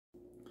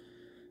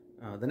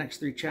The next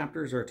 3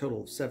 chapters are a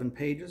total of 7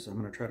 pages. I'm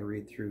going to try to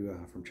read through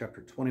from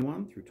chapter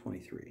 21 through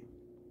 23.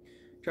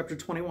 Chapter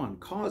 21,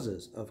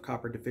 Causes of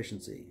Copper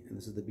Deficiency, and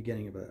this is the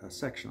beginning of a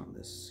section on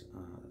this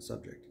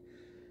subject.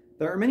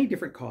 There are many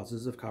different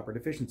causes of copper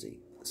deficiency.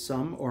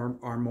 Some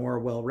are more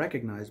well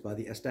recognized by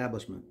the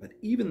establishment, but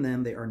even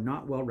then they are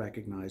not well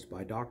recognized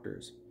by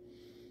doctors.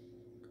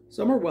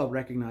 Some are well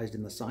recognized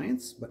in the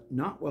science, but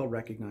not well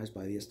recognized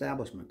by the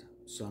establishment.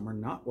 Some are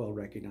not well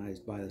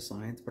recognized by the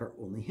science, but are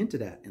only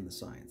hinted at in the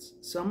science.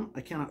 Some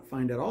I cannot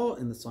find at all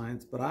in the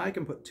science, but I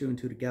can put 2 and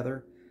 2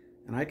 together,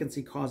 and I can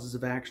see causes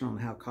of action on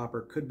how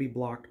copper could be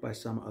blocked by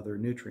some other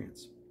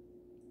nutrients.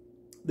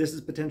 This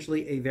is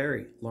potentially a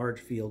very large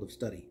field of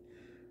study.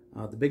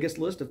 The biggest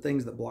list of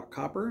things that block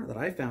copper that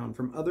I found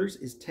from others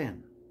is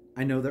 10.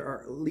 I know there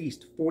are at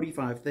least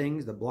 45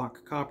 things that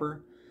block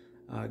copper,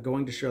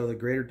 going to show the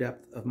greater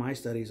depth of my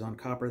studies on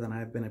copper than I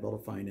have been able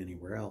to find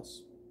anywhere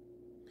else.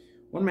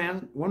 One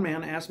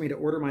man asked me to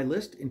order my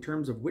list in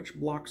terms of which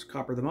blocks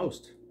copper the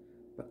most,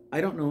 but I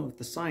don't know if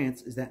the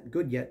science is that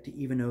good yet to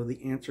even know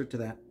the answer to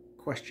that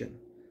question.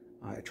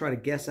 I try to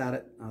guess at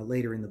it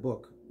later in the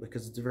book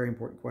because it's a very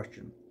important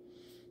question.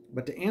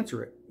 But to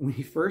answer it,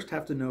 we first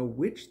have to know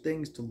which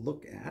things to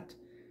look at,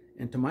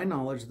 and to my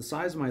knowledge, the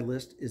size of my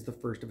list is the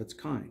first of its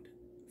kind.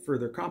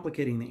 Further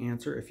complicating the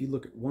answer, if you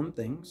look at one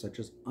thing, such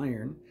as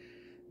iron,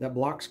 that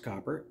blocks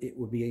copper, it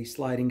would be a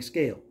sliding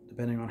scale,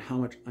 depending on how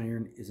much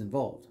iron is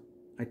involved.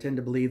 I tend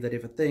to believe that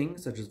if a thing,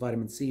 such as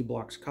vitamin C,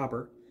 blocks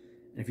copper,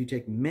 and if you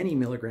take many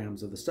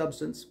milligrams of the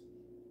substance,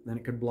 then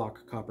it could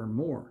block copper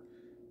more.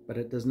 But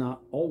it does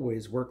not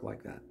always work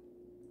like that.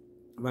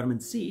 Vitamin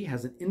C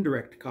has an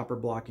indirect copper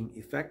blocking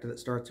effect that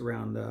starts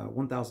around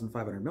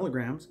 1,500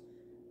 milligrams,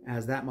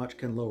 as that much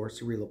can lower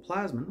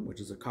ceruloplasmin, which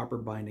is a copper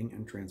binding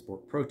and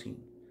transport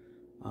protein.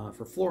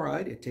 For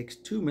fluoride, it takes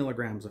 2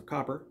 milligrams of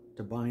copper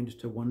to bind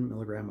to 1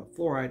 milligram of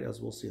fluoride,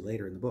 as we'll see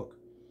later in the book.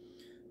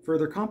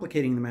 Further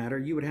complicating the matter,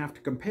 you would have to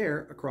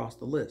compare across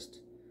the list.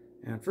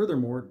 And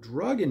furthermore,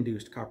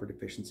 drug-induced copper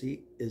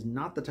deficiency is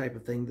not the type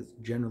of thing that's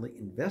generally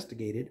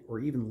investigated or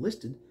even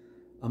listed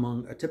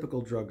among a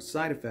typical drug's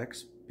side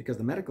effects, because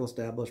the medical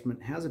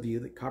establishment has a view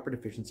that copper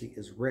deficiency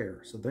is rare,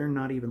 so they're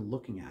not even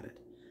looking at it.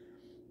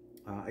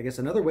 I guess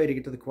another way to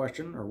get to the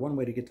question, or one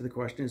way to get to the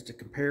question, is to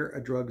compare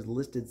a drug's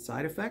listed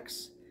side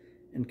effects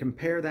and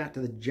compare that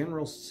to the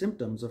general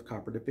symptoms of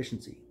copper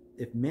deficiency.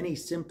 If many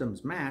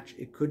symptoms match,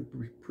 it could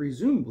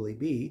presumably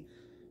be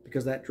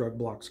because that drug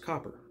blocks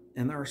copper.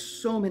 And there are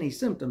so many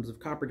symptoms of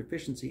copper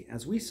deficiency,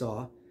 as we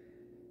saw,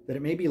 that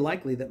it may be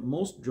likely that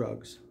most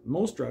drugs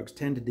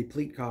tend to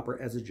deplete copper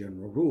as a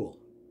general rule.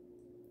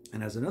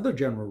 And as another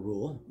general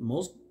rule,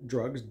 most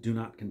drugs do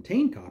not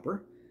contain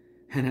copper.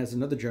 And as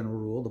another general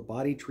rule, the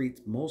body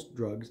treats most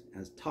drugs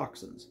as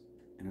toxins.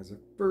 And as a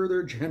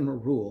further general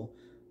rule,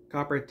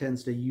 copper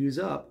tends to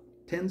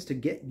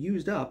get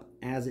used up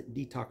as it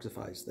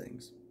detoxifies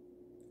things.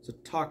 So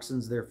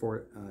toxins,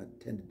 therefore,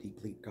 tend to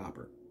deplete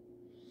copper.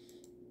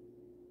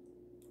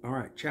 All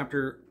right,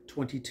 chapter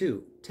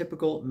 22,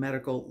 Typical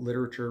Medical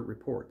Literature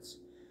Reports.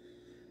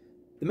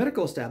 The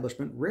medical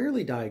establishment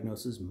rarely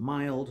diagnoses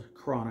mild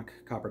chronic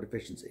copper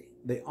deficiency.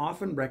 They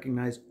often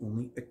recognize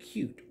only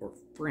acute or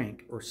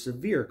frank or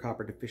severe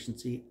copper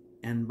deficiency,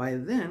 and by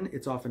then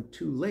it's often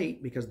too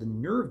late because the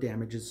nerve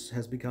damage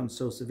has become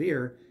so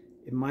severe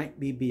it might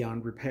be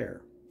beyond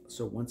repair.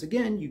 So once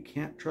again, you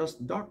can't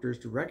trust doctors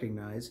to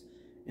recognize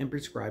and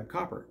prescribe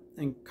copper.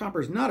 And copper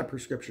is not a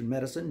prescription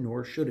medicine,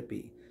 nor should it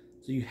be.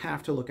 So you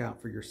have to look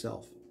out for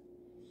yourself.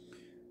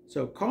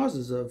 So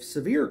causes of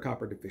severe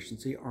copper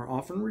deficiency are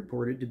often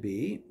reported to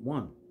be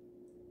 1.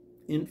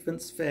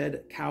 Infants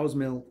fed cow's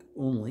milk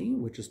only,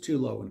 which is too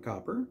low in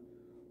copper,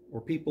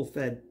 or people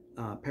fed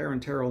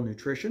parenteral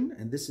nutrition,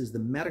 and this is the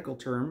medical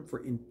term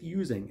for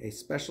infusing a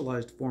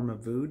specialized form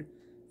of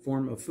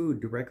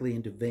food directly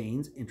into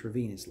veins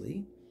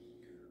intravenously.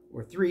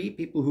 Or 3,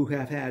 people who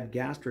have had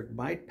gastric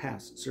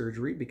bypass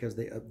surgery because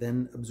they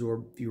then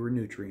absorb fewer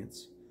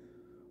nutrients.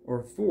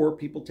 Or 4,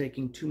 people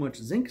taking too much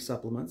zinc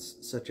supplements,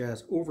 such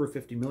as over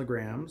 50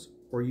 milligrams,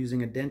 or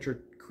using a denture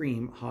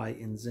cream high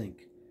in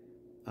zinc.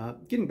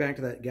 Getting back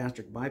to that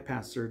gastric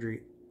bypass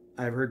surgery,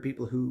 I've heard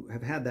people who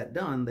have had that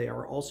done, they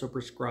are also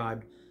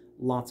prescribed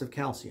lots of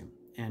calcium,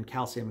 and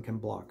calcium can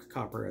block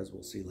copper, as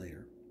we'll see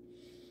later.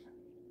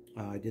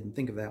 I didn't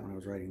think of that when I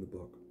was writing the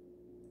book.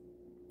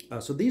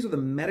 So these are the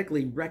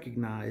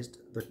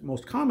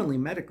most commonly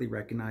medically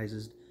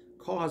recognized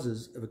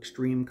causes of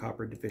extreme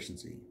copper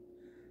deficiency.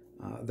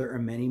 There are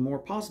many more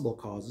possible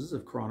causes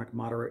of chronic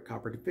moderate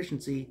copper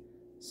deficiency,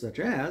 such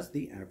as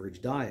the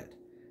average diet.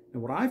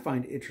 And what I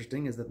find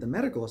interesting is that the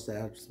medical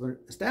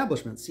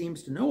establishment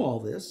seems to know all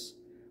this,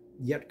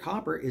 yet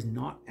copper is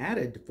not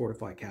added to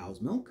fortify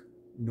cow's milk,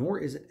 nor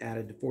is it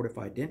added to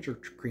fortify denture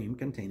cream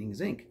containing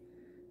zinc.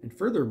 And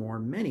furthermore,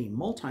 many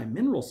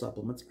multi-mineral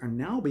supplements are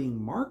now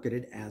being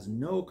marketed as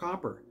no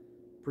copper,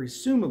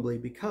 presumably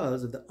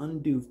because of the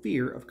undue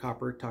fear of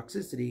copper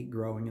toxicity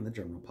growing in the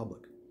general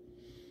public.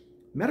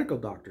 Medical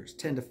doctors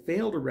tend to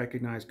fail to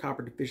recognize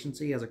copper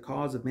deficiency as a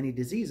cause of many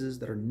diseases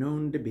that are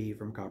known to be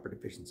from copper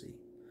deficiency.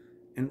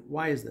 And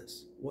why is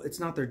this? Well, it's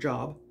not their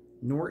job,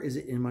 nor is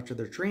it in much of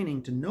their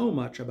training to know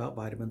much about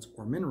vitamins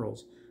or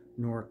minerals,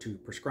 nor to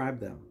prescribe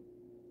them.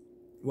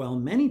 While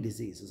many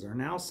diseases are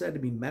now said to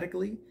be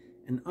medically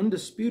and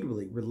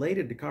undisputably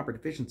related to copper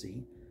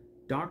deficiency,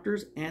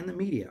 doctors and the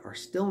media are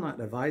still not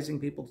advising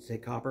people to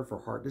take copper for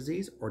heart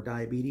disease or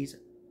diabetes,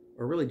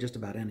 or really just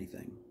about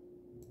anything.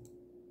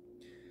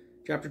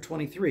 Chapter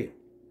 23,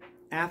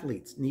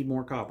 athletes need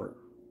more copper.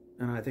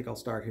 And I think I'll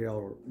start here.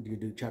 I'll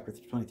do chapter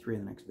 23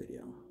 in the next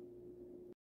video.